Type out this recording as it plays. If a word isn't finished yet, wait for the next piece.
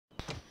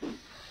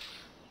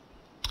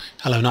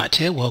Hello Knight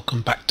here,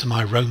 welcome back to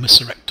my Roma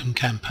Surrectum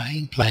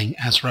campaign, playing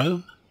as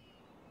Rome.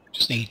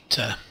 Just need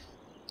to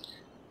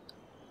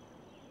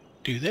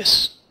do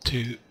this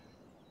to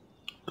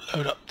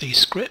load up the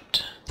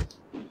script.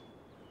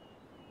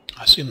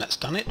 I assume that's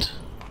done it.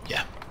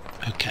 Yeah,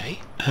 okay.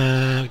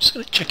 We're just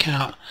going to check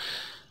out,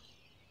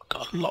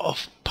 got a lot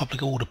of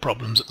public order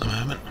problems at the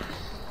moment.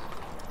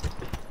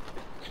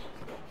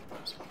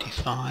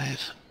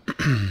 75.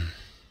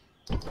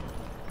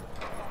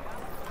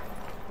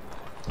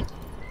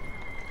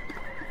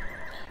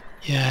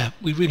 Yeah,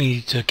 we really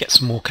need to get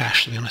some more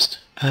cash, to be honest.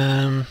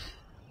 How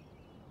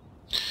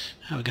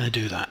are we going to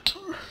do that?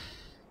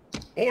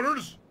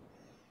 Orders!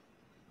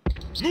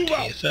 Move out!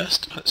 Here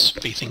first. Let's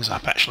speed things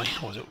up, actually,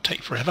 or it'll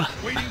take forever.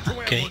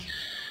 Okay.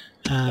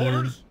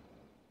 Orders!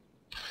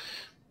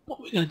 What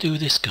are we going to do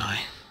with this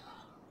guy?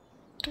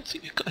 I don't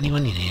think we've got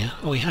anyone in here.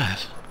 Oh, we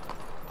have.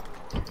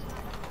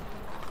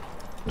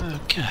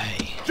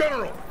 Okay.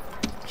 General!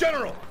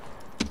 General!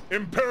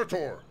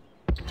 Imperator!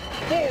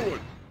 Forward!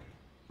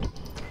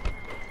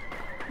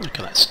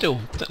 Okay, that's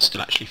still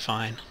actually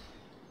fine.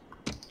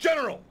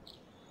 General!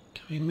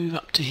 Can we move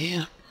up to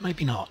here?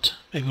 Maybe not.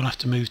 Maybe we'll have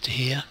to move to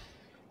here.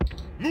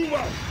 Move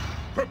out!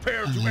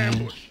 Prepare to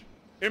ambush!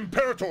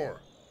 Imperator!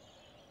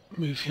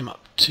 Move him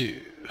up to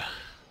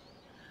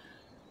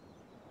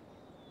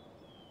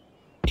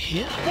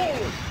here.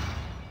 Forward!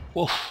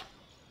 Woof.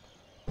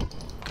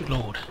 Good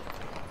lord.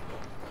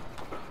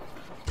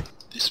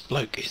 This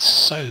bloke is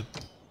so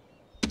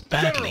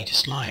badly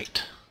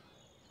disliked.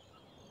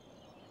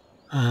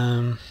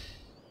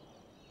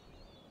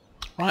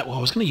 Right, well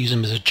I was going to use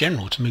him as a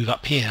general to move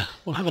up here.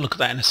 We'll have a look at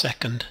that in a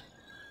second.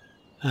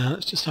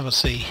 Let's just have a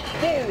see.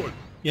 Forward!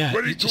 Yeah,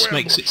 it just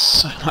makes it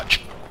so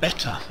much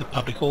better, the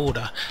public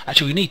order.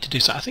 Actually, we need to do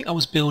so. I think I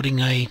was building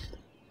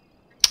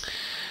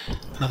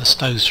another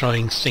stone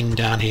throwing thing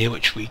down here,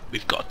 which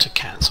we've got to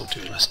cancel, to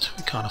be honest.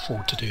 We can't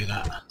afford to do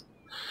that.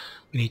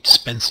 We need to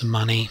spend some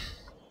money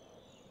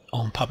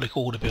on public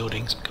order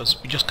buildings because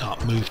we just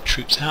can't move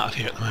troops out of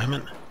here at the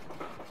moment.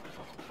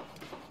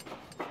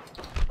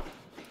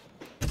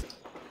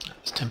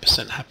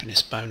 10%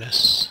 happiness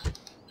bonus.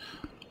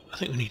 I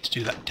think we need to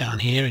do that down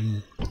here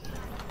in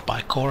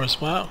Bibracte as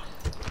well.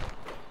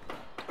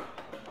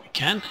 We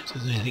can, if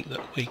there's anything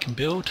that we can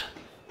build.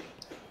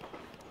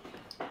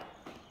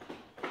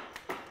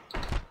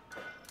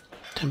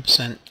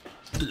 10%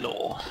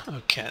 law.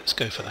 Okay, let's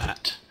go for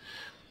that.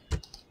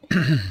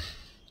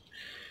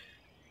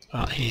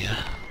 Right here,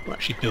 we're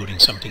actually building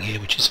something here,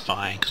 which is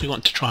fine, because we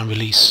want to try and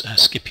release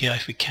Scipio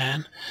if we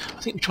can.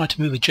 I think we tried to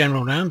move a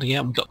general around, yeah,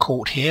 and we got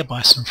caught here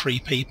by some free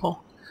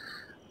people.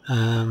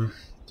 The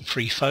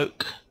free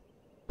folk.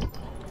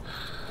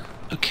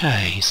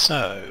 Okay,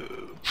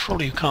 so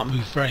probably we can't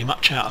move very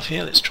much out of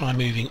here. Let's try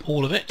moving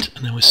all of it,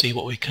 and then we'll see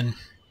what we can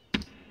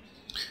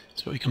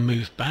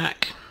move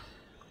back.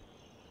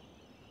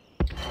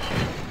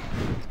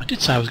 I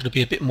did say I was going to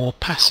be a bit more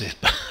passive,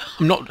 but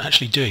I'm not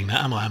actually doing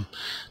that, am I? I'm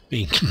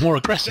being more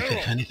aggressive,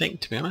 if anything,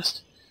 to be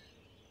honest.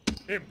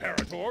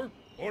 Imperator! Orders!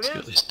 Let's see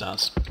what this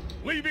does.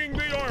 Leaving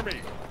the army!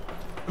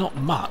 Not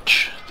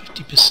much.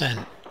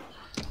 50%.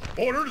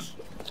 Orders!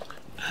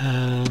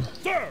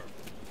 Sir!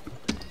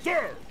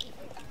 Sir!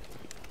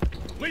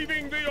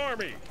 Leaving the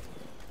army!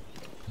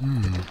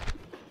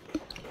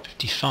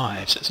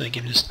 55, so it's only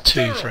giving us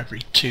 2 for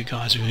every 2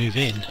 guys who move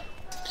in.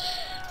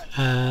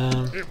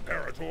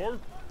 Imperator!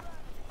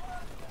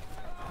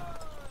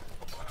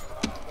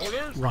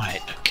 Orders?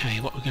 Right, okay,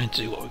 what we're going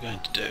to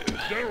do,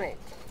 General!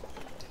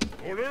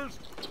 Orders?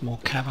 Some more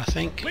cav, I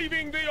think.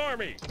 Leaving the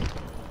army!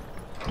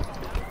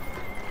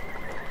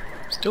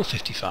 Still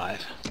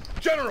 55.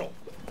 General!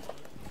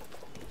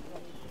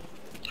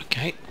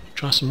 Okay,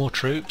 try some more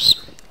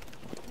troops.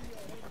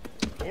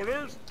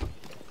 Orders?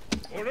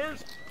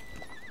 Orders?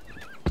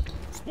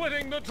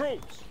 Splitting the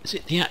troops! Is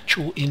it the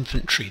actual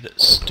infantry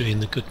that's doing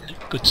the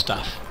good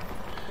stuff?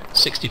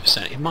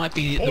 60%. It might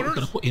be that we're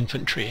going to put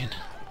infantry in.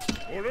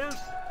 Orders?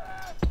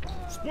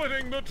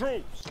 Splitting the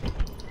troops!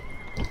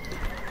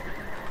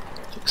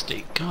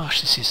 60.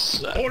 Gosh, this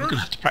is... we're going to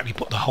have to practically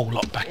put the whole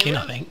lot back in,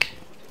 I think.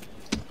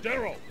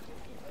 General!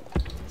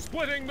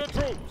 Splitting the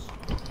troops!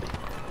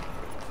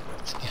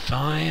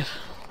 65.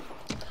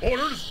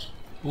 Orders!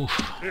 Oof.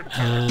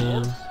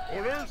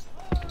 Orders!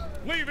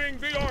 Leaving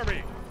the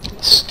army!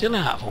 It's still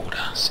out of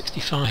order.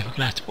 65. We're going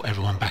to have to put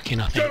everyone back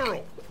in, I think.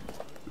 General!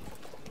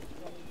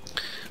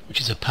 Which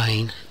is a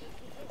pain.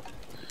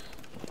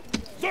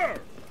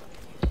 Sir!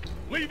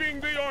 Leaving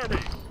the army!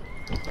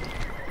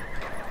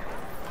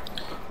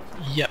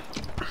 Yep.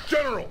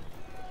 General!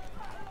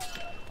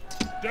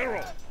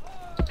 General!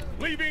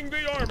 Leaving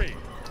the army!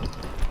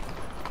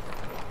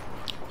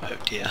 Oh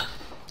dear.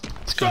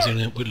 This guy's in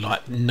it with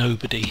like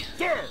nobody.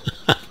 Sir!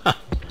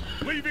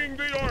 Leaving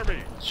the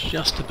army!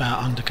 Just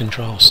about under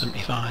control,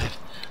 75.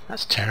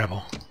 That's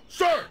terrible.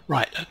 Sir!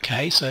 Right,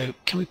 okay, so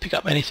can we pick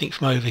up anything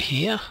from over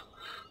here?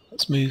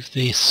 Let's move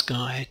this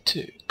guy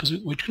to... because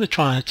we're going to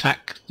try and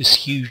attack this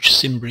huge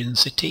Cimbrian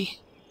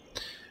city.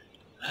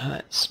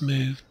 Let's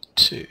move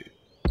to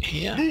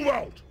here. Move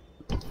out!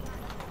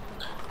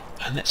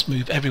 and let's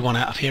move everyone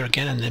out of here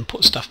again and then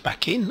put stuff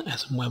back in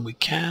as and when we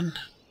can.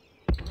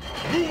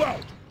 Move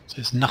out! So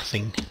there's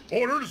nothing.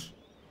 Orders!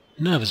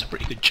 Nerva's a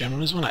pretty good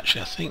general as well,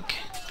 actually, I think.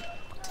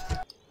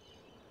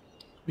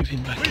 Move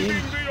him back in.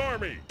 Leading the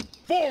army!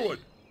 Forward!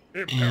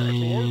 Imperator!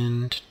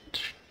 And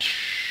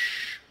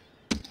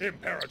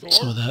Imperator!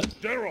 some of the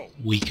General!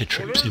 weaker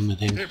troops in with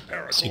him.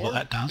 Imperator! See what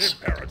that does.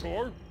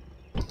 Imperator!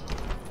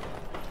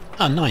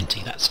 Ah,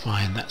 90, that's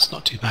fine. That's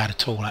not too bad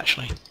at all,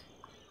 actually.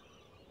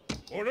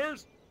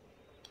 Orders!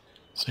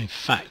 So in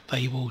fact,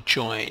 they will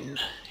join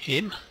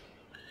him.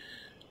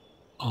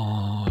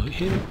 Or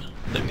him.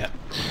 There we go.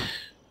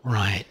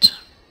 Right.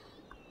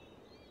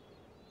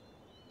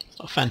 It's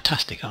not a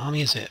fantastic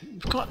army, is it?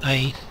 We've got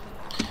a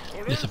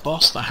little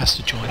boss that has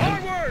to join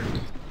them. Onward!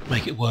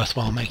 Make it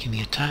worthwhile making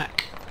the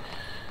attack.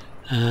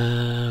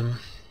 General!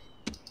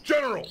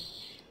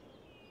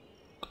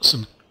 Got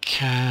some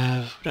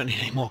cav. We don't need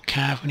any more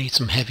cav. We need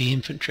some heavy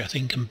infantry, I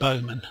think, and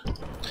bowmen.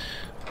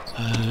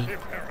 So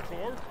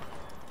Imperator!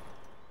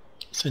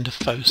 send a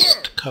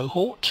first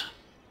cohort.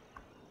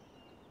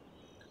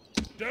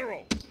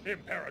 General!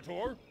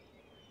 Imperator!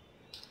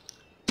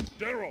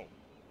 General!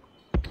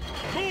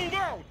 Move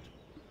out!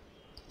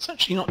 It's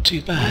actually not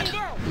too bad.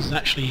 It's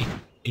actually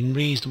in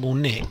reasonable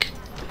nick.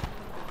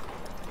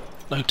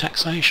 Low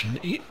taxation.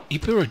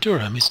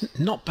 Ibura is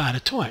not bad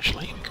at all,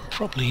 actually. We can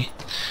probably...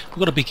 We've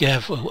got to be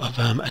careful of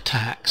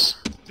attacks.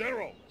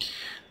 General!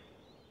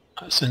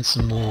 Send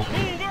some more.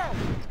 Move out!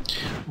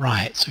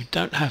 Right, so we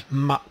don't have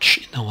much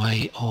in the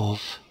way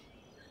of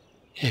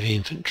heavy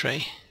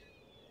infantry.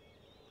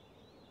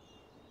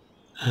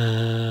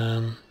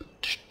 Imperator!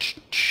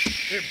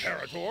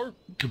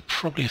 Could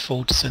probably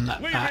afford to send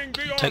that back and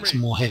take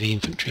some more heavy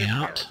infantry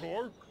out.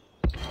 Imperator!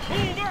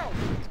 Move out!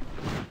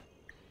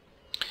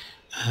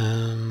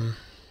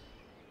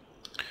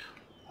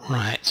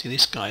 Right, see,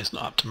 this guy's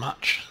not up to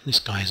much. This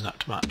guy isn't up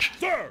to much.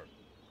 Sir!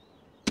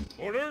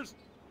 Orders!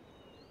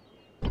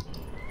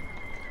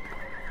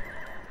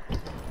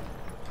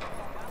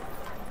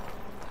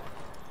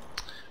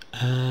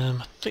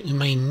 I think we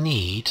may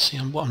need... See,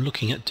 what I'm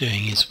looking at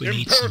doing is we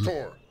need some...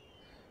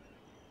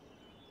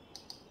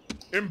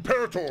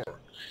 Imperator!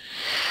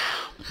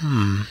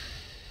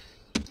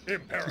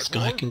 Imperator! This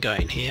guy can go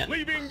in here.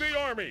 Leaving the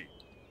army!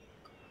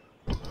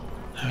 Now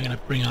we're going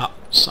to bring up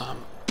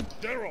some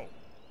General!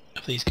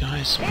 of these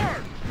guys.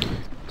 March!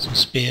 Some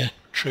spear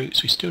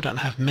troops. We still don't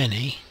have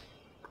many.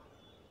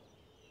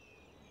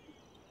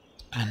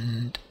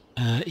 And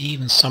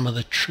even some of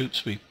the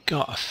troops we've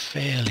got are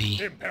fairly...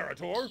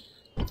 Imperator!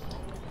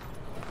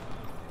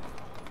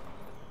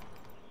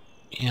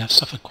 Yeah, I've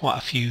suffered quite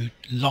a few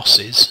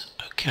losses.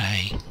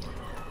 Okay.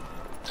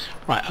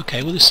 Right,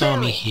 okay, well this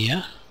army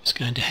here is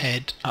going to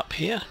head up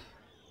here.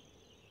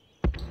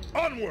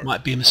 Onward!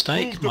 Might be a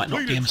mistake, might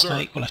not be a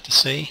mistake, we'll have to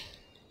see.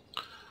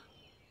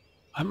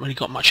 I haven't really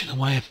got much in the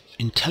way of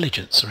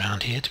intelligence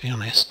around here, to be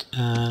honest.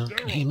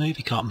 Can he move?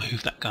 He can't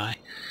move, that guy.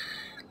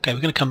 Okay,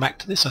 we're going to come back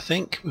to this, I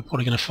think. We're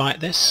probably going to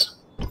fight this.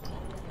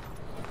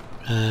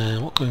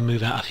 What can we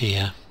move out of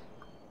here?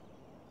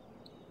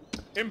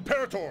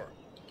 Imperator!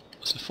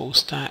 What's a full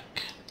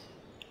stack?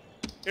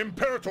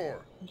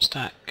 Imperator!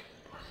 Stack.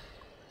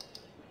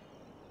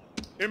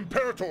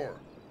 Imperator!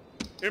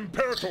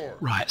 Imperator!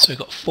 Right, so we've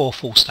got 4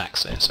 full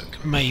stacks there, so we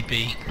can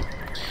maybe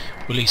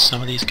release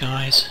some of these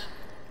guys.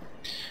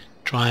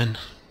 Try and...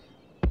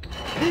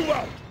 Move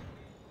out!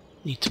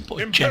 Need to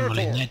put a general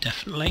in there,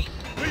 definitely.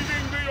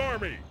 Leading the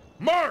army!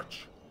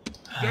 March!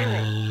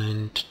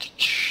 And...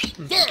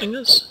 some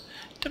slingers.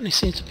 Definitely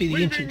seems to be the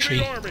Leading infantry.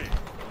 the army!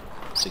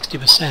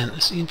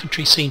 60%. The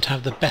infantry seem to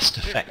have the best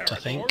effect, I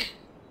think.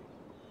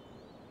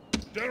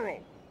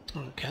 General!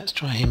 Okay, let's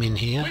try him in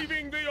here.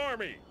 Leaving the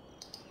army!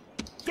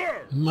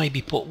 Sir!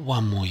 Maybe put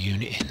one more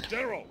unit in.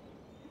 General!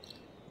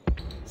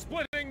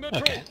 Splitting the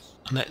Okay, troops!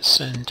 and let's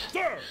send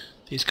Sir!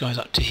 these guys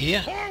up to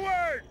here.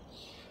 Forward!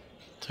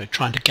 So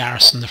trying to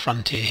garrison the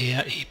frontier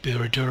here.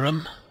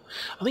 Ibura.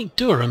 I think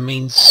Durham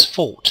means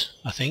fort,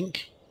 I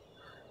think.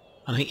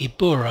 I think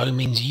Iburo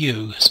means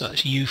you, so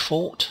that's you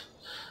fort.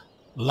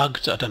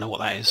 Lugged, I don't know what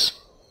that is.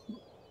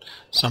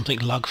 Something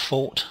lug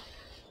fort.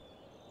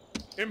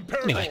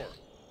 Imperator! Anyway,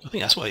 I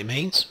think that's what it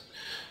means.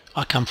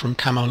 I come from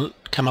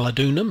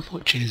Camalodunum,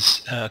 which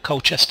is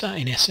Colchester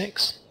in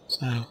Essex,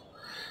 so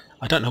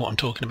I don't know what I'm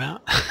talking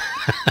about.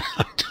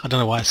 I don't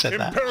know why I said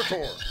that.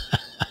 Imperator!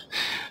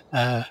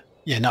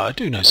 Yeah, no, I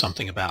do know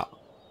something about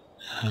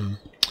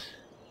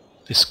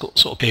this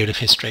sort of period of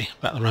history,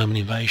 about the Roman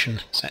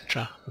invasion,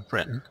 etc. of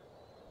Britain.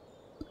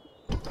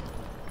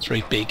 It's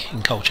very big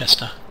in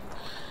Colchester.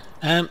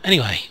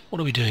 Anyway,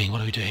 what are we doing? What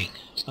are we doing?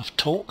 There's enough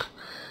talk.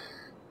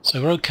 So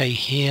we're okay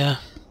here.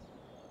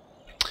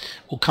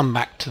 We'll come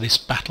back to this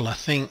battle, I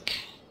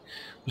think.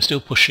 We're still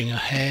pushing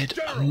ahead.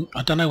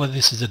 I don't know whether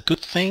this is a good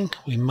thing.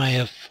 We may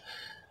have...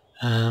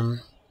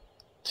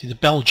 see, the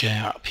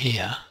Belgae are up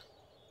here.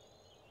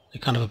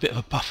 They're kind of a bit of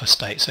a buffer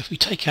state. So if we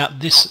take out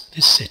this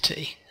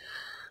city,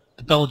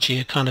 the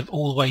Belgae are kind of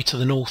all the way to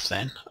the north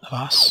then of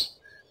us.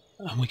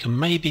 And we can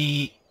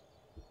maybe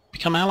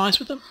become allies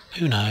with them?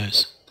 Who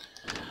knows?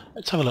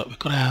 Let's have a look. We've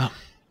got our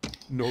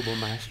Noble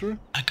master.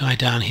 guy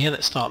down here.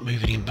 Let's start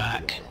moving him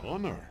back.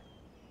 Honor.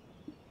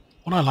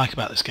 What I like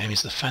about this game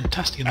is the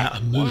fantastic amount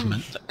of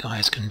movement that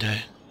guys can do.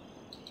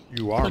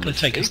 You It's are not going to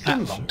take us that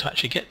mistaken, long to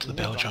actually get to the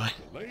Belgi.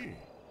 Play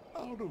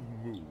out of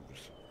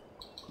moves.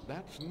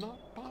 That's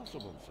not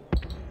possible, sir.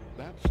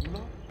 That's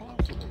not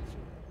possible,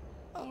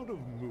 sir. Out of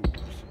moves.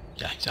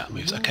 Yeah, he's out of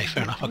moves. Okay,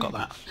 fair enough. I got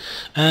that.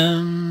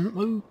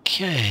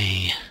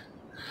 Okay.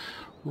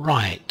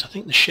 Right, I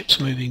think the ship's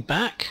moving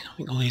back. I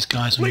think all these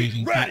guys are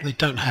moving back. They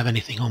don't have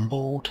anything on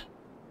board.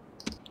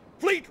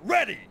 Fleet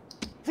ready!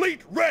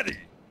 Fleet ready!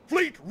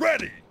 Fleet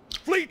ready!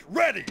 Fleet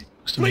ready!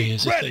 Looks to me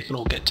as if they can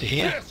all get to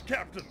here. Yes,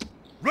 Captain!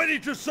 Ready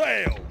to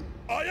sail!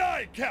 Aye,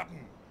 aye,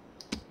 Captain!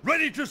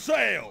 Ready to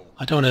sail!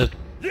 I don't want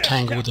to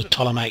tangle with the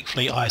Ptolemaic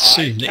fleet. I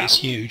assume that it's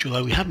huge,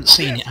 although we haven't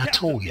seen it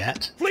at all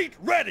yet. Fleet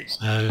ready!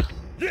 So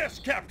Yes,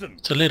 Captain!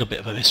 it's a little bit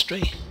of a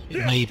mystery.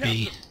 It may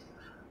be...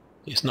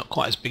 It's not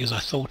quite as big as I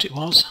thought it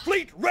was.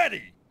 Fleet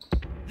ready!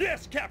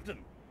 Yes, Captain!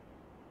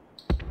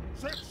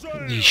 Set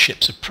sail! These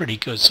ships are pretty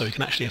good, so we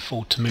can actually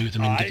afford to move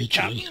them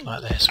individually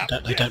like this.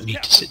 They don't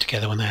need to sit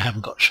together when they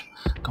haven't got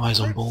guys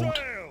on board.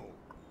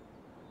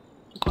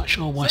 Not quite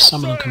sure why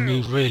some of them can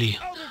move really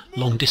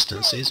long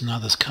distances and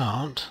others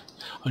can't.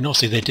 I mean,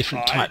 obviously they're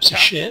different types of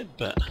ship,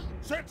 but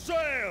Set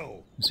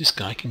sail! this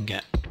guy can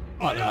get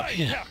right up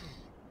here.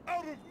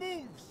 Out of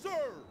move,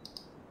 sir!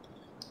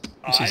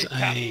 This is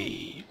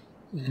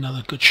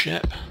another good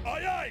ship. Aye,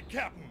 aye,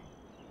 Captain!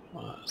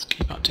 Let's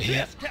keep up to here.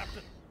 Yes,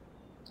 Captain!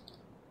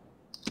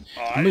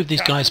 I'll move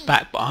these guys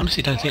back, but I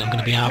honestly don't think I'm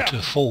going to be able to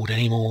afford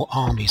any more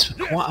armies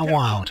for quite a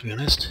while, to be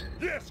honest.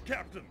 Yes,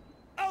 Captain!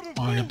 Out of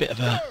We're in a move, bit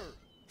of a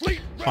sir!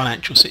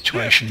 financial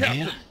situation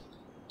here.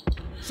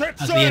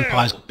 As the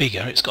Empire's got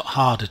bigger, it's got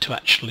harder to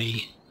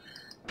actually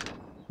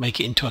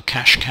make it into a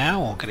cash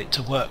cow or get it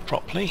to work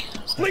properly.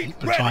 So it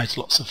provides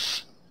lots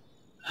of...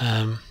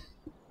 I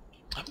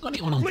haven't got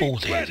anyone on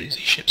board here, these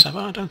ships, have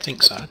I? I don't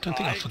think so. I don't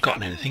think I've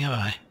forgotten anything, have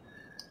I?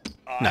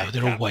 No,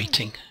 they're all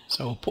waiting.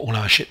 So we'll put all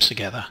our ships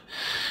together.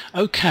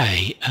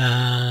 Okay,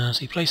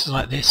 see places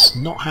like this,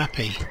 not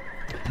happy.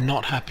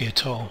 Not happy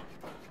at all.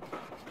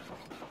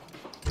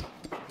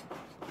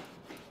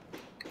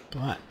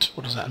 Right,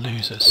 what does that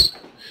lose us?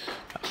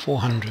 About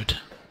 400.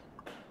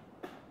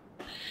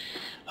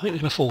 I think we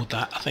can afford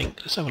that, I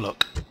think. Let's have a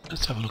look.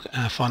 Let's have a look at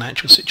our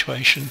financial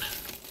situation.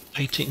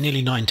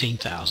 Nearly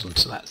 19,000,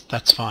 so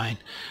that's fine.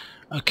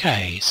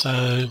 Okay,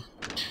 so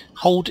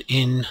hold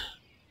in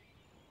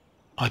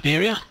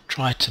Iberia,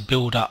 try to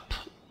build up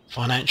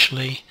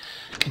financially,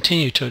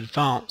 continue to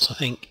advance, I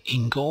think,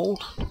 in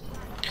Gaul.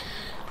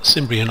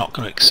 Cimbri are not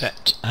going to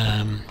accept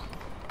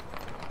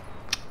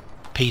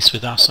peace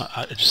with us.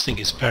 I just think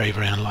it's very,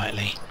 very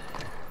unlikely.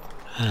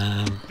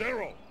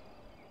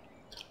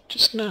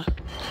 Just going to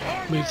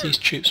move these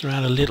troops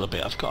around a little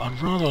bit. I've got a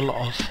rather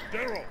lot of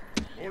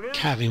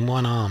cav in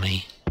one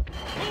army.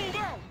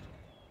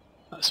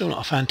 That's still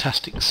not a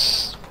fantastic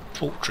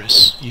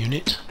fortress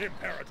unit.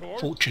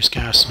 Fortress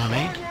garrison, I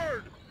mean.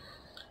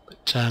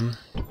 But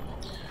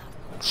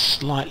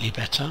slightly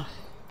better.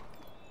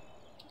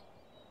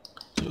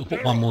 We'll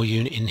put one more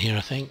unit in here,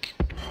 I think.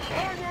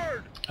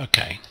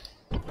 Okay.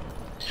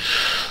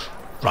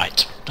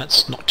 Right,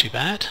 that's not too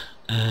bad.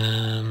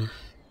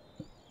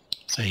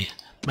 Say,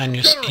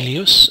 Manius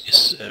Ilius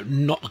is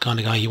not the kind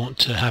of guy you want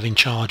to have in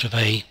charge of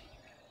a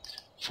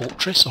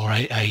fortress or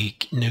a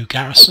new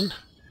garrison.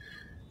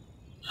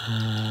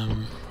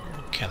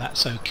 Okay,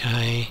 that's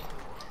okay.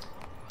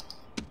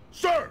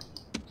 Sir!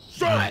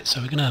 Right, so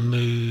we're going to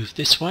move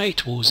this way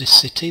towards this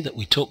city that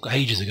we took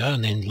ages ago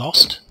and then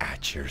lost.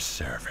 At your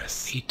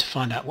service. Need to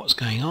find out what's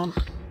going on.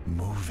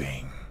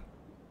 Moving.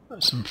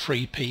 Got some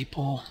free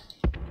people.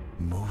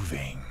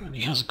 Moving. And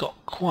he has got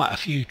quite a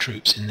few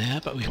troops in there,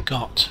 but we've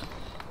got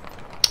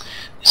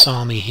this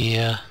army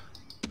here,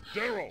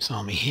 this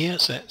army here,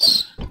 so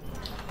let's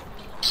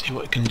see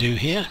what we can do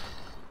here.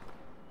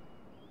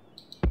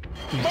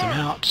 Move them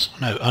out.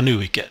 No, I knew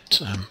we'd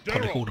get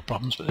public order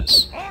problems with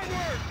this.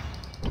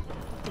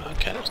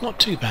 Okay, that's not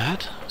too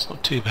bad. That's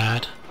not too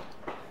bad.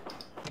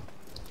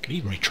 Could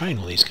even retrain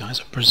all these guys.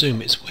 I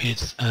presume it's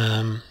with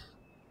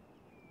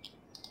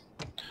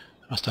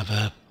must have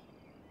a,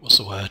 what's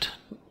the word?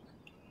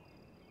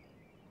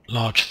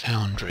 Large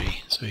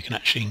foundry, so we can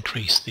actually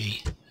increase the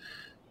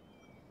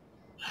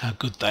how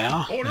good they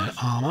are, their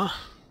armour.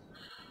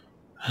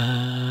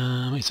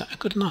 Is that a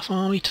good enough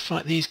army to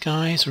fight these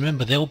guys?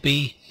 Remember, they'll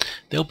be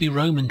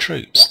Roman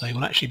troops. They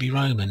will actually be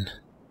Roman.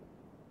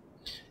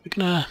 We're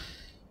gonna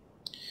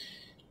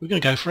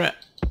go for it.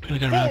 We're gonna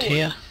go around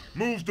here.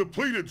 Moves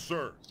depleted,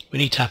 sir. We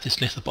need to have this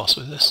lithobos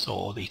with us,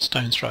 or the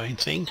stone throwing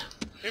thing.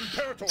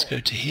 Let's go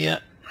to here.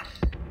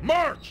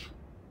 March.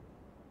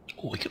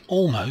 Or we can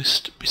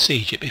almost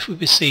besiege it, but if we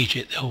besiege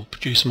it, they'll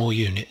produce more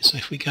units. So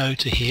if we go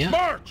to here,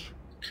 March.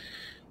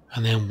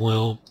 and then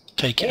we'll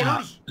take it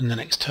out in the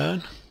next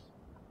turn.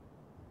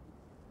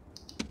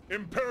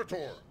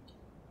 Imperator.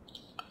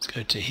 Let's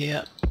go to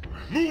here.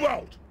 Move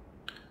out.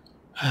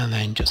 And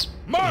then just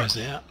March. close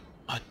it out.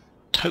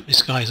 hope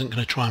this guy isn't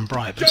going to try and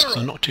bribe us, because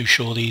I'm not too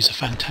sure these are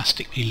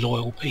fantastically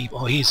loyal people.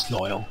 Oh, he's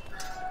loyal.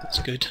 That's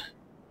good.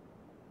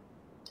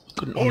 I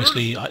couldn't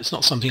honestly, it's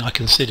not something I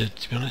considered,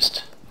 to be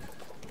honest.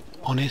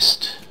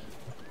 Honest.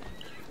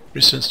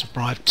 Resistance to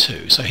bribe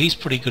 2. So he's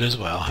pretty good as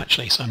well,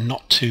 actually, so I'm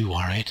not too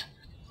worried.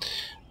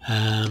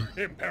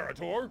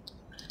 Imperator.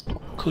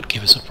 What could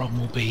give us a problem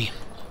will be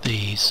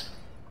these.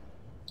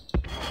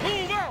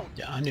 Move out.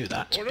 Yeah, I knew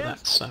that. But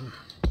that's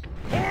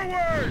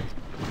Forward.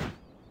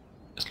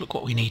 let's look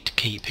what we need to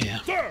keep here.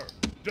 Sir.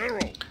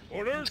 General.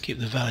 Orders. Let's keep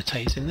the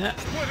velites in there.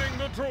 Splitting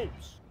the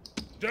troops.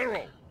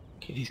 General.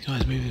 Keep these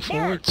guys moving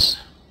forwards.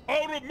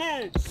 Out of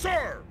move,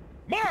 sir.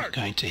 March.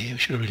 Going to here. We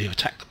should have really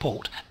attacked the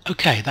port.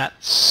 Okay,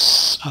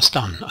 that's us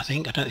done, I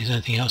think. I don't think there's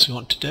anything else we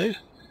want to do.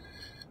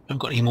 I haven't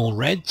got any more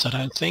reds, I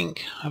don't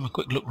think. Have a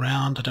quick look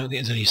round. I don't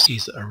think there's any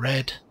seas that are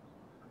red.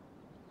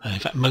 In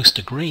fact, most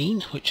are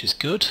green, which is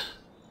good.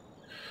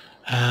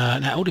 Now,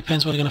 it all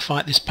depends whether we're going to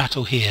fight this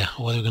battle here,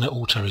 or whether we're going to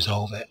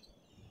auto-resolve it.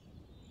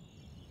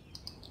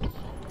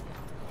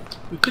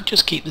 We could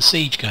just keep the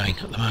siege going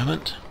at the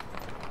moment.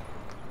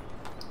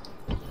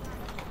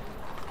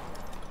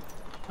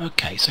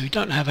 Okay, so we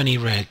don't have any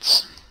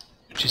reds,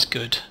 which is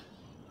good.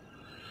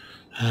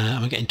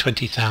 And we're getting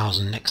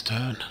 20,000 next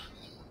turn.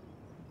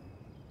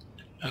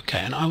 Okay,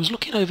 and I was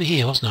looking over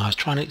here, wasn't I? I was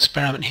trying to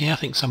experiment here. I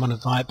think someone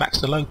advised,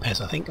 Baxter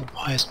Lopez, I think,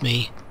 advised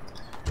me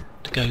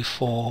to go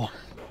for...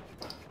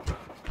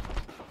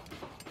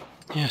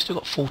 Yeah, I've still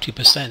got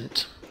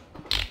 40%.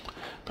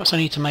 Perhaps I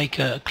need to make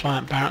a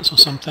client balance or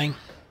something.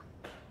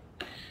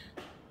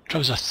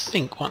 Trouble is, I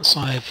think once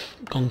I've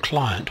gone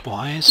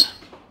client-wise...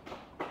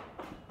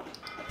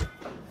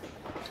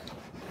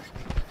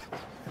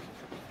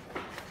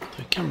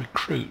 I can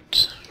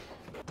recruit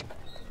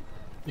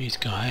these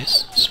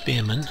guys,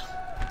 spearmen.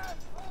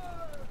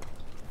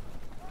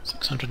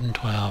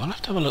 612. I'll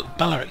have to have a look.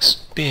 Balearic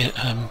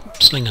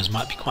slingers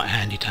might be quite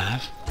handy to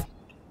have.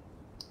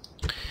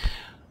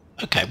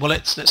 Okay, well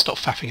let's stop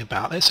faffing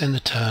about. Let's end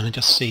the turn and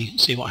just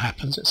see what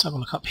happens. Let's have a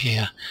look up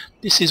here.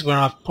 This is where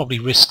I've probably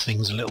risked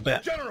things a little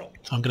bit. General.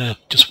 So I'm going to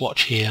just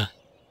watch here.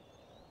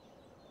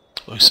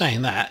 Well,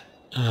 saying that,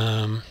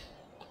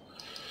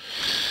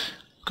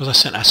 because I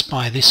sent our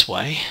spy this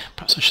way,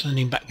 perhaps I should send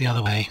him back the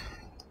other way.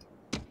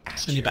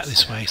 Send him back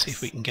this way, see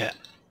if we can get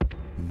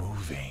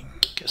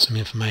some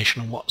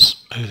information on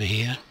what's over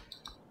here.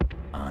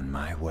 On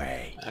my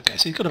way. Okay,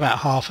 so he's got about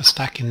half a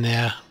stack in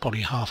there,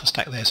 probably half a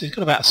stack there, so he's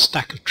got about a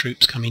stack of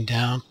troops coming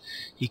down.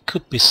 He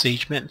could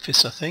besiege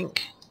Memphis, I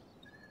think.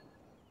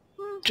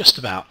 Just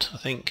about, I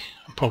think.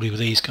 And probably with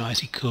these guys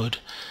he could.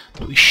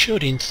 But we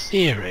should, in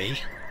theory...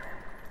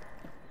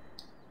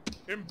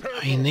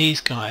 I mean,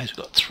 these guys, we've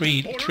got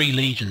three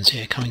legions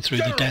here coming through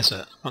the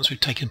desert. Once we've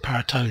taken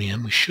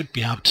Paratonium, we should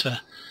be able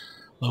to...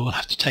 Well, we'll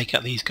have to take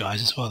out these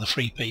guys as well, the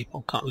free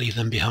people. Can't leave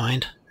them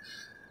behind.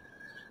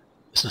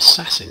 There's an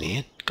assassin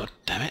here, god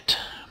damn it.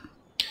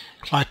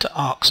 Clyde to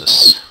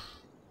Arxus.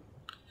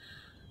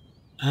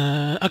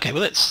 Okay,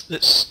 well let's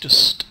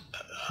just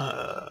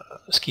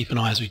let's keep an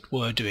eye as we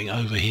were doing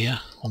over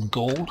here on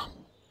Gaul.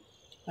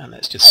 And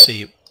let's just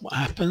see what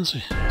happens. So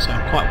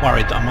I'm quite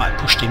worried that I might have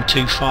pushed him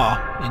too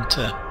far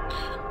into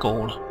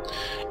Gaul.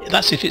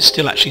 That's if it's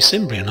still actually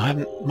Cimbrian.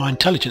 My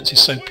intelligence is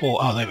so poor.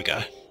 Oh, there we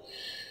go.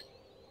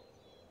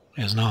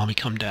 There's an army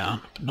come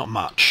down, but not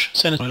much.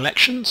 Senatorial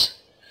elections.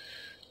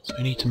 So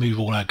we need to move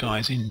all our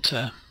guys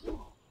into...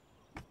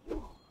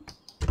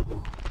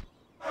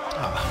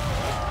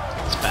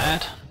 That's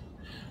bad.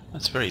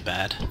 That's very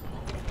bad.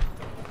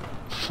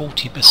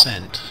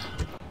 40%.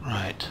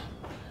 Right.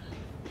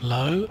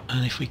 Low,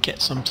 and if we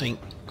get something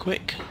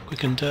quick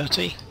and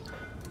dirty,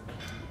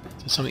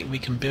 so something we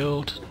can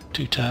build.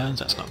 2 turns,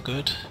 that's not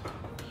good.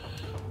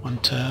 1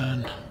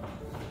 turn.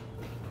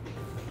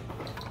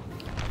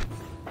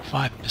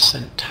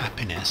 5%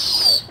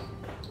 happiness.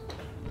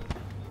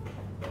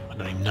 I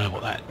don't even know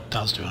what that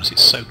does, to be honest.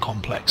 It's so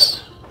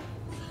complex.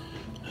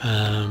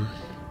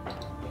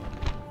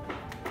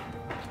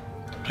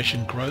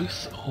 Population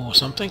growth or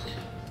something.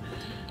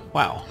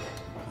 Wow.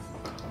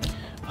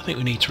 I think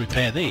we need to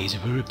repair these.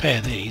 If we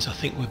repair these, I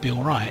think we'll be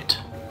alright.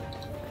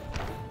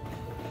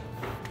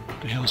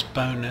 Health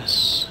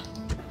bonus.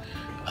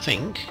 I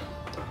think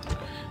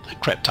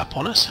that crept up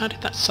on us. How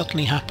did that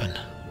suddenly happen?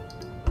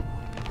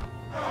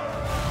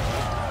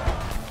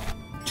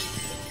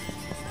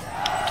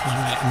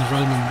 And the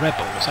Roman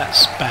rebels.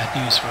 That's bad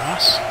news for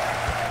us.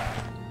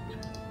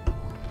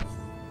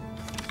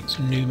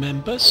 Some new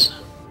members.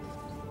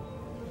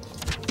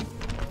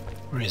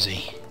 Where is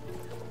he?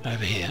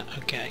 Over here.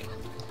 Okay.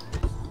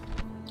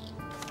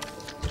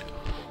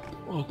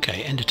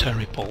 Okay, end of turn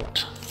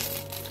report.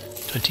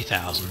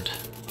 20,000.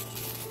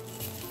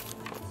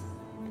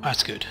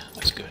 That's good,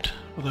 that's good.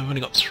 Although we've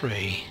only got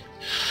 3.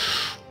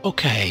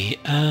 Okay,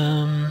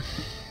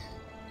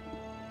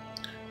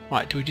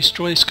 right, do we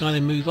destroy this guy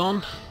and move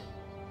on?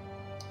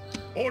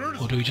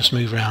 Orders. Or do we just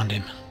move around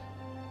him?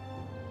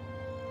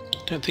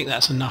 Don't think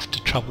that's enough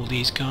to trouble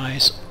these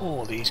guys,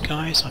 or these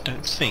guys, I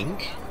don't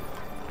think.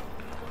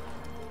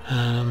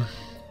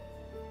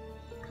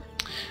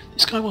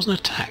 This guy wasn't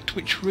attacked,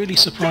 which really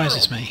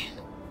surprises me.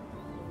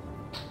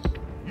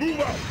 Move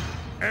out!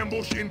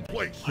 Ambush in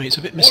place! I mean, it's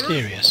a bit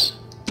mysterious.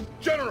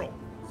 General!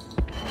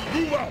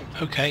 Move out!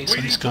 Okay, so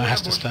this guy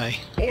has to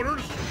stay.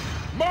 Orders!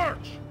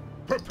 March!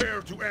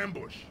 Prepare to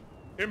ambush!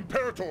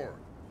 Imperator!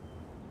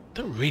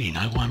 Don't really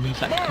know why I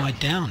moved that guy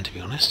down, to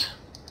be honest.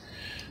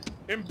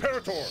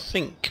 Imperator! I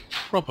think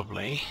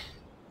probably...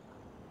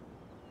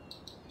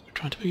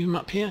 Trying to move him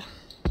up here.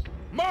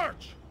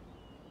 March!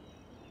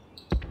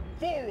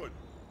 Forward!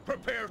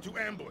 Prepare to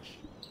ambush!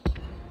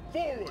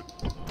 Forward!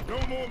 No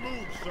more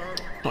moves, sir!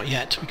 Not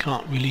yet, we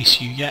can't release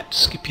you yet,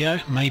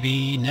 Scipio.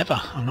 Maybe never.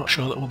 I'm not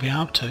sure that we'll be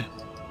able to.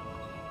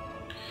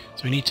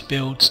 So we need to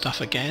build stuff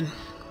again.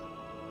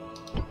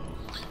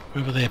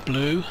 Over there,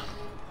 blue.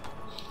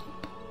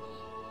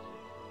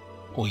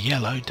 Or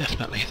yellow,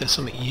 definitely. If there's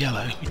something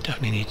yellow, we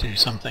definitely need to do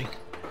something.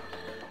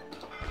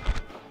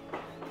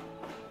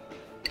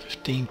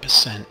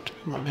 15%.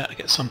 We might be able to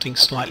get something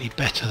slightly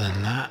better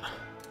than that.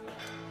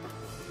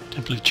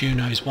 Temple of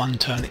Juno is 1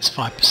 turn, it's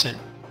 5%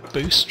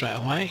 boost straight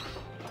away.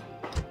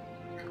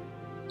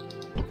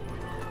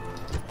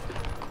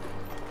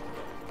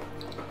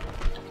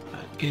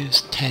 That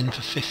gives 10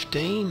 for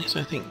 15. Is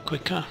there anything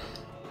quicker?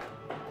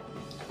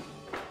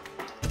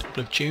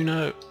 Temple of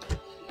Juno.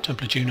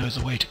 Temple of Juno is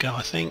the way to go,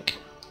 I think.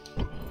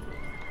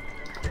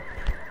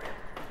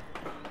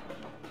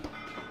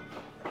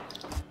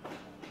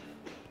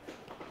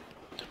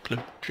 Temple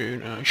of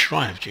Juno,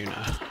 Shrine of Juno.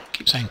 I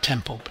keep saying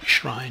temple, but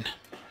shrine.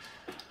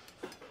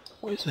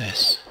 What is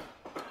this?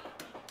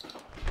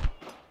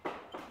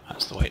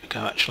 That's the way to go,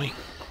 actually.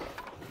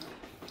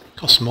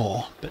 Costs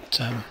more, but it's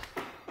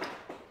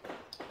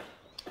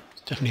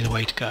definitely the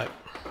way to go.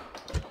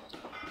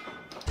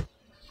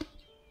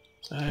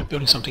 So,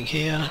 building something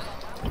here.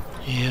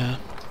 Here,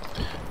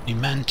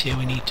 Numantia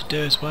we need to do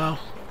as well.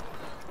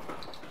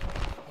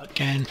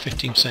 Again,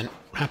 15%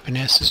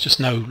 happiness. There's just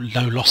no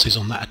losses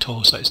on that at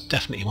all, so it's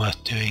definitely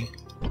worth doing.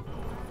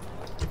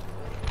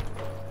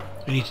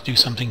 We need to do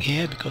something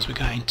here because we're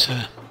going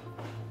to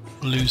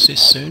lose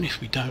this soon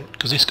if we don't,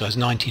 because this guy's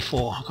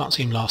 94. I can't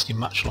see him lasting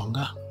much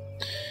longer.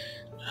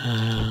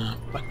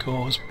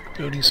 Because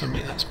building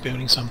something, that's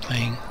building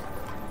something.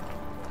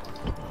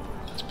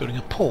 That's building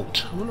a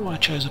port. I wonder why I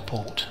chose a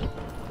port.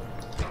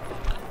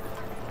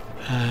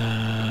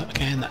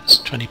 Again, that's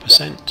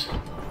 20%.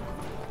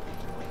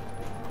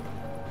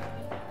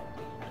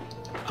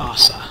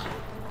 Arsa.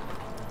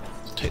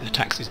 Let's take the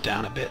taxes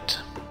down a bit.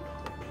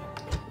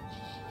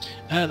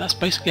 That's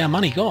basically our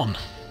money gone.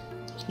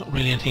 There's not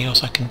really anything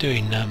else I can do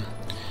in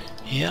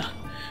here.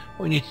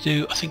 What we need to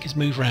do, I think, is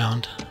move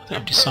round. I think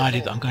I've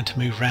decided that I'm going to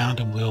move round,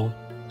 and we'll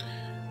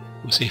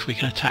see if we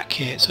can attack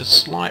here. It's a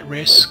slight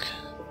risk.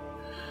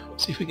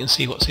 See if we can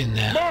see what's in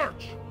there.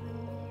 March!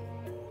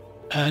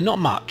 Not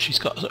much. He's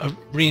got a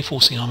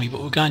reinforcing army, but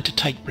we're going to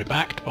take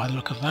Bibracte by the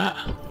look of that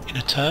in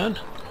a turn.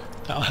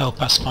 That'll help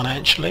us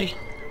financially.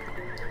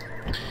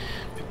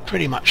 We're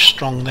pretty much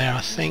strong there,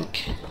 I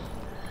think.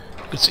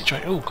 Good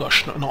situation. Oh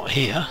gosh, not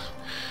here.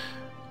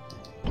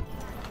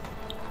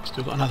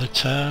 Still got another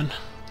turn.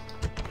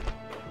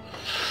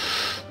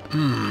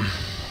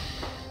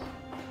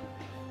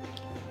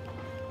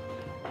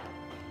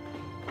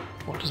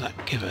 What does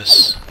that give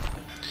us?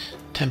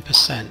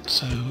 10%,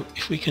 so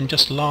if we can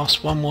just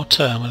last one more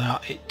turn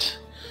without it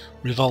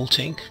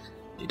revolting.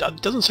 It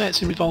doesn't say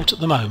it's in revolt at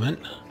the moment,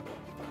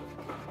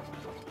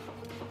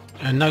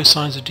 and no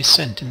signs of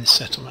dissent in this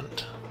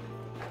settlement.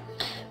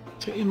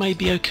 I think it may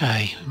be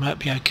okay. It might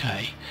be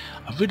okay.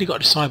 I've really got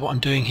to decide what I'm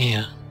doing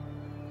here,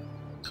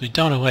 because we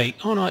don't want to wait.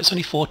 Oh no, it's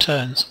only 4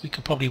 turns. We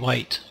can probably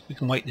wait. We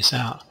can wait this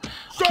out.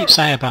 I keep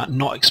saying about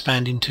not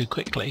expanding too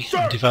quickly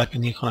and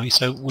developing the economy,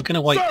 so we're going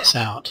to wait this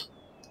out.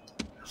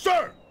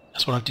 Sir!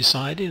 That's what I've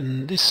decided,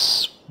 and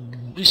this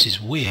is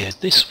weird.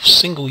 This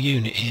single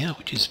unit here,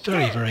 which is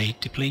very, very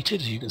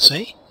depleted, as you can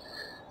see,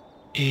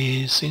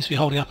 seems to be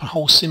holding up a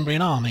whole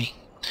Cimbrian army.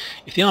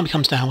 If the army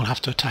comes down, we'll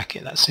have to attack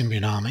it, that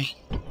Cimbrian army.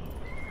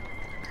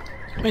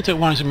 The main thing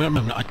that worries me at the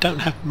moment, I don't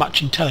have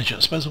much intelligence.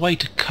 I suppose the way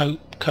to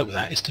cope with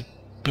that is to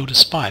build a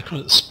spy.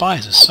 The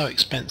spies are so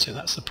expensive,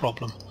 that's the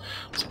problem.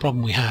 That's the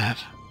problem we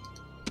have.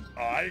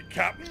 Aye,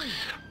 Captain.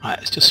 Right,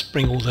 let's just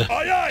bring all the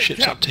ships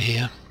Captain. up to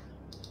here.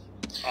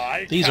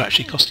 Aye, These Captain. are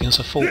actually costing us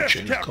a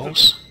fortune, Yes, of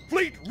course.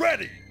 Fleet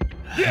ready.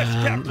 Yes,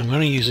 I'm Captain.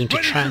 only using to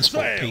Ready to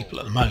transport sail. people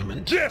at the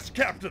moment. Yes,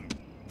 Captain.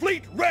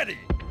 Fleet ready.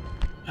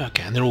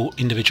 Okay, and they're all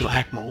individual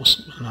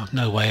admirals, and I've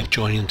no way of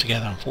joining them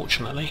together,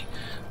 unfortunately.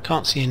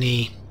 Can't see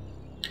any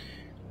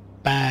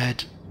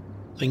bad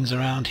things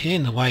around here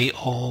in the way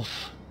of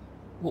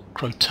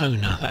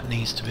Crotona. That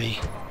needs to be,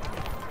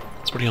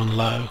 it's pretty on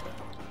low.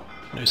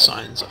 No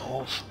signs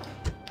of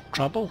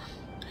trouble.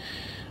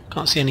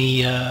 Can't see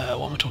any,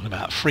 what am I talking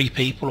about, free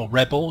people or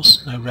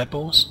rebels? No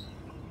rebels.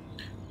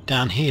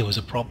 Down here was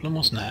a problem,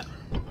 wasn't it?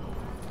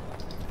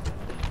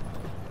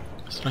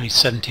 It's only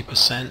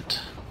 70%.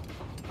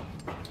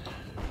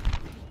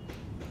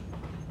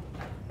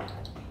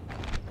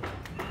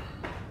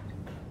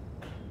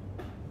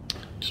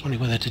 Just wondering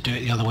whether to do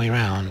it the other way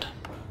around.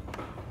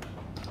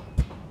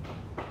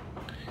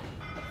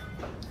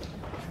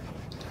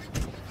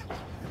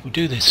 We'll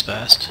do this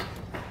first.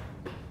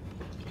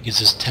 It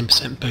gives us a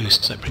 10%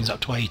 boost, so it brings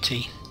up to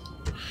 80.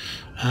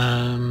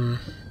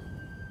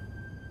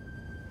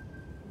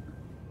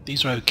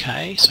 These are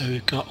okay, so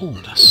we've got...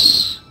 oh,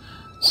 that's...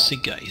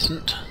 Siga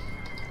isn't.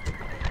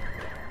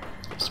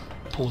 Let's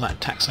pull that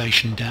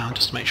taxation down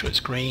just to make sure it's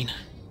green.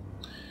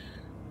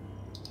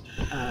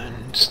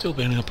 And still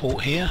building a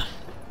port here.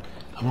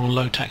 And we're on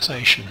low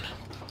taxation.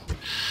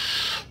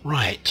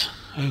 Right,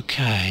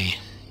 okay.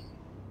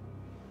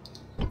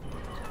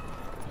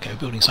 Okay, we're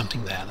building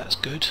something there, that's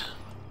good.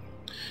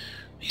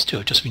 These two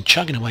have just been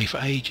chugging away for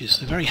ages.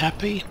 They're very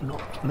happy,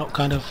 not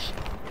kind of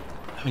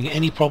having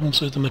any problems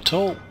with them at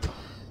all.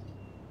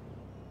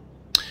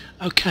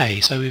 Okay,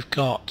 so we've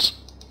got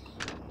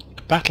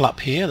a battle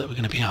up here that we're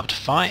going to be able to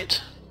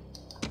fight.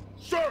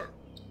 Sir!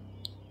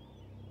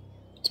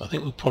 So I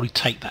think we'll probably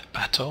take that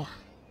battle.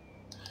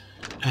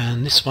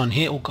 And this one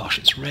here, oh gosh,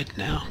 it's red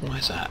now. Why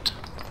is that?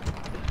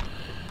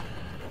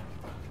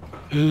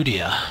 Oh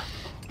dear.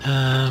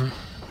 I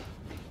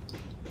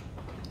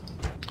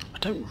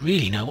don't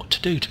really know what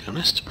to do, to be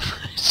honest.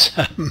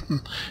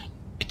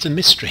 It's a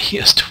mystery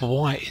as to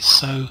why it's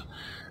so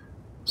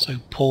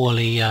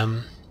poorly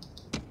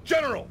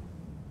General!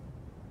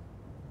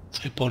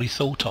 so poorly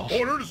thought of.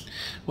 Orders!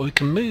 Well, we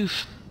can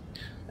move.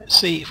 Let's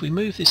see if we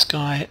move this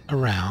guy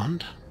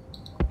around.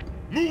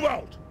 Move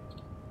out!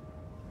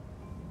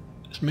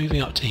 It's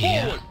moving up to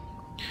here. Forward!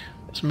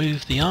 Let's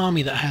move the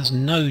army that has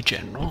no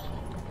general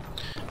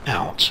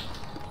out.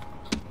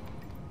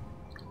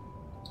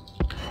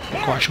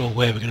 Not quite sure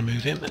where we're going to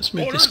move him. Let's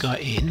move this guy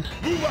in.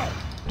 Move out!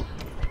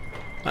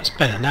 That's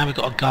better. Now we've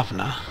got a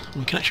governor.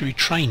 We can actually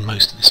retrain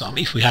most of this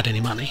army if we had any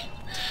money.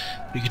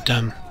 We could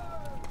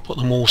put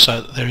them all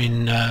so that they're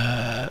in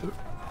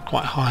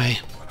quite high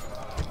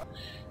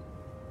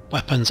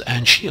weapons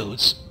and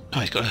shields. Oh,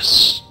 he's got a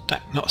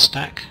stack, not a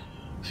stack.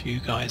 A few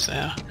guys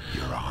there.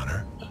 Your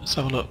honor. Let's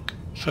have a look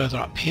further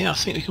up here. I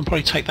think we can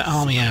probably take that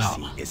army out.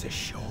 Secrecy is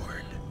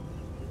assured.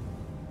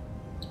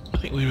 I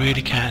think we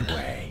really can.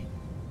 Way.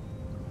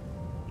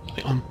 I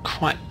think I'm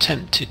quite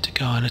tempted to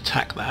go and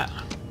attack that.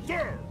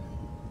 Sir!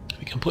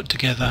 We can put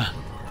together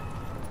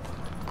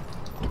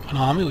an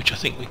army, which I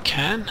think we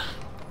can.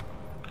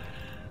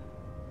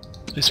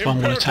 This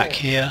one will attack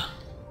here.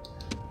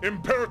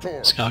 Imperator!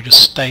 This guy will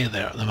just stay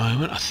there at the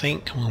moment, I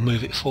think, and we'll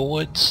move it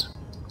forwards.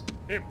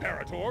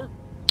 Imperator!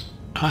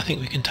 I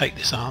think we can take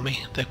this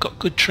army. They've got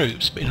good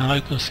troops, but in an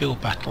open field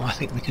battle I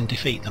think we can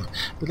defeat them.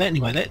 But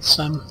anyway, let's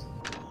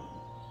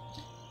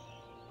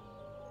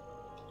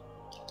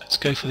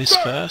go for this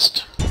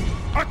first.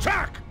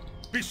 Attack!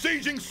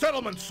 Besieging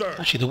settlements, sir!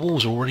 Actually, the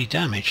walls are already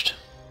damaged,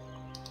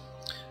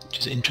 which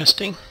is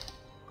interesting.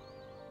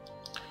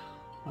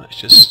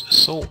 Let's just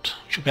assault.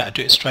 We should be able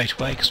to do it straight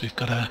away because we've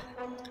got a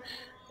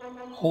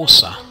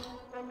Horsa.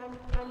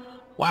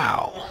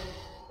 Wow!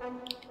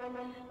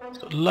 It's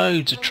got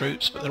loads of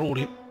troops, but they're all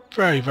in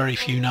very, very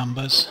few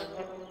numbers.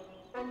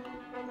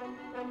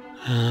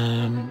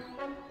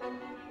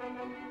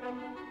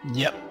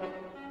 Yep.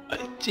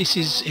 This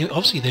is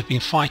obviously they've been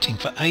fighting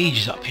for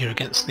ages up here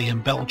against the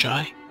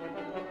Belgae.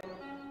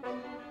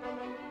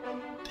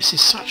 This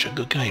is such a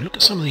good game. Look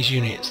at some of these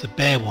units, the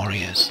bear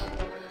warriors.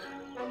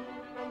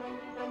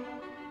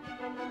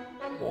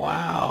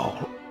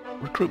 Wow.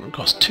 Recruitment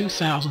cost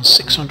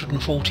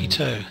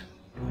 2,642.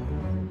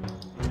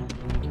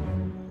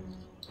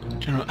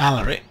 General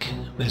Alaric,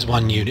 there's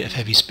one unit of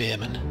heavy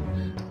spearmen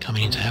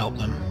coming in to help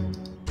them.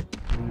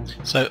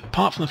 So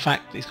apart from the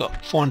fact that he's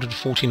got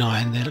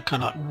 449, they're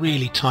kind of like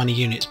really tiny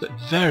units, but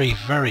very,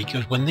 very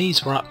good. When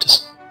these were up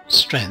to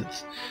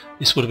strength,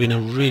 this would have been a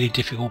really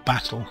difficult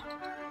battle.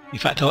 In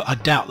fact, I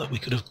doubt that we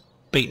could have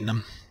beaten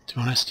them, to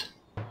be honest.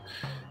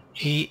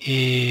 He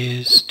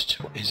is...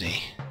 what is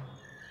he?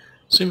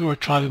 Assume we're a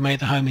tribe who made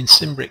their home in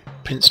Cimbric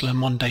Peninsula,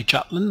 Monday,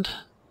 Jutland.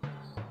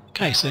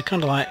 Okay, so they're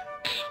kind of like,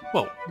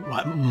 well,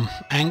 like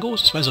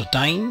Angles, I suppose, or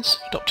Danes,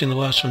 adopting the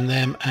words from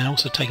them and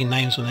also taking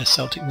names from their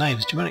Celtic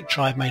names. The Germanic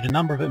tribe made a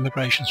number of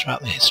immigrations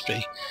throughout their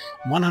history.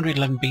 In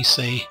 111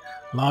 BC,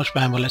 a large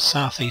band were led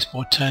southeast but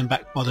were turned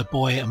back by the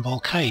Boy and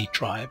Volcae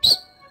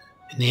tribes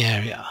in the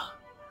area.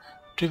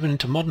 Driven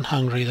into modern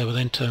Hungary, they were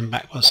then turned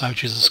back by the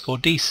savages of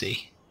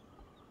Scordisi.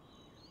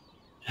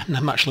 Haven't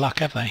had much luck,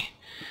 have they?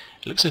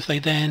 It looks as if they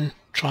then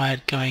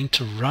tried going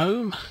to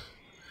Rome.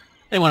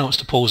 Anyone who wants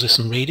to pause this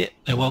and read it,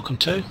 they're welcome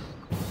to.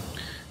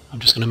 I'm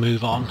just going to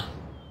move on.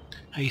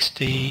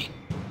 Hasty,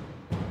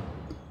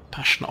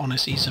 passionate,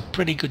 honest. He's a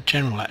pretty good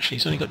general actually.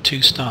 He's only got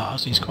 2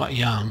 stars. He's quite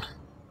young.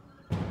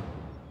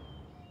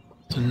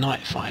 It's a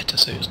night fighter,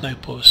 so it's no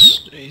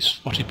puss. He's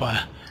spotted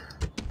by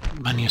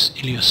Manius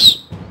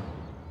Ilius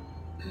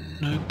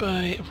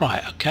Nobe.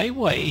 Right, okay.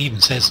 Well, it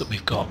even says that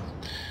we've got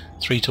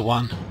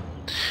 3-1.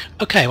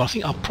 Okay, well I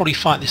think I'll probably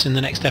fight this in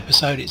the next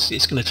episode.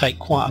 It's going to take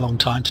quite a long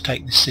time to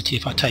take this city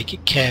if I take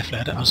it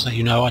carefully. As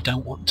you know, I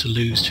don't want to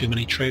lose too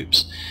many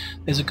troops.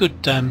 There's a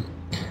good...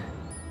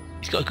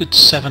 he's got a good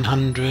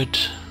 700...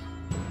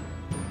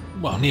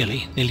 well,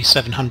 nearly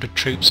 700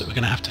 troops that we're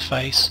going to have to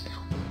face.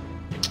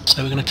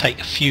 so we're going to take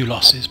a few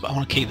losses, but I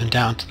want to keep them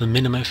down to the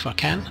minimum if I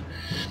can.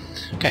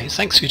 Okay,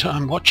 thanks for your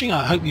time watching.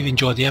 I hope you've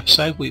enjoyed the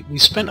episode. We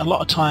spent a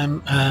lot of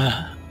time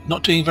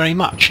not doing very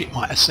much, it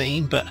might have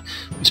seemed, but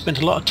we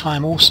spent a lot of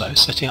time also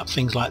setting up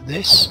things like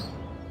this,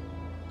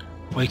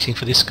 waiting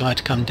for this guy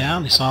to come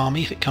down, this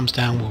army. If it comes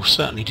down, we'll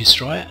certainly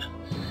destroy it.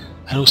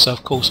 And also,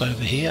 of course,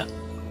 over here.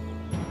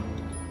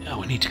 Oh,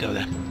 we need to go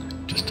there.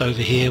 Just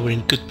over here, we're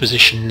in good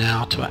position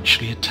now to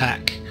actually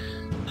attack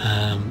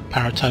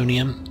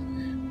Paratonium.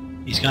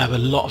 He's going to have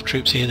a lot of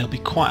troops here. There'll be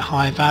quite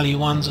high value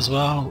ones as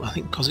well. I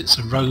think because it's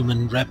a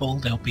Roman rebel,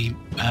 there'll be.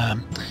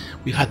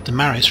 We've had the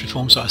Marius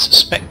reform, so I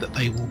suspect that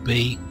they will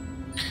be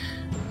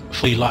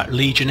fully like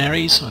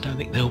legionaries. I don't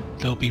think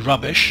they'll be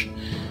rubbish.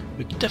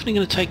 We're definitely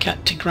going to take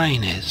out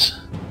Tigranes,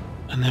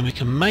 and then we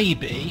can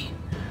maybe.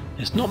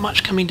 There's not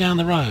much coming down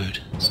the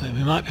road, so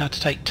we might be able to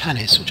take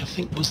Tanis, which I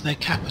think was their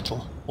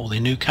capital, or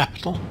their new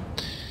capital.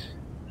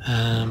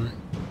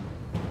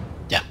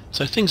 Yeah,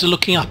 so things are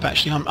looking up.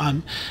 Actually,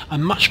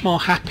 I'm much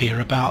more happier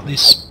about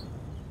this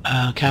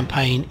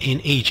campaign in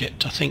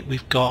Egypt. I think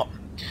we've got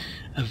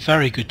a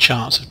very good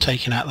chance of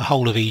taking out the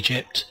whole of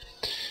Egypt,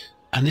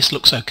 and this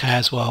looks okay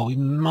as well. We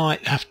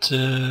might have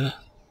to.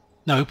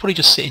 No, we'll probably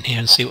just sit in here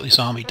and see what this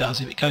army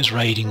does. If it goes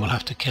raiding, we'll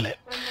have to kill it.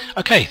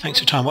 Okay, thanks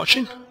for your time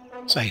watching.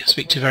 So,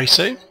 speak to you very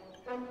soon.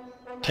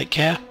 Take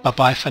care.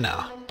 Bye-bye for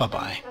now.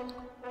 Bye-bye.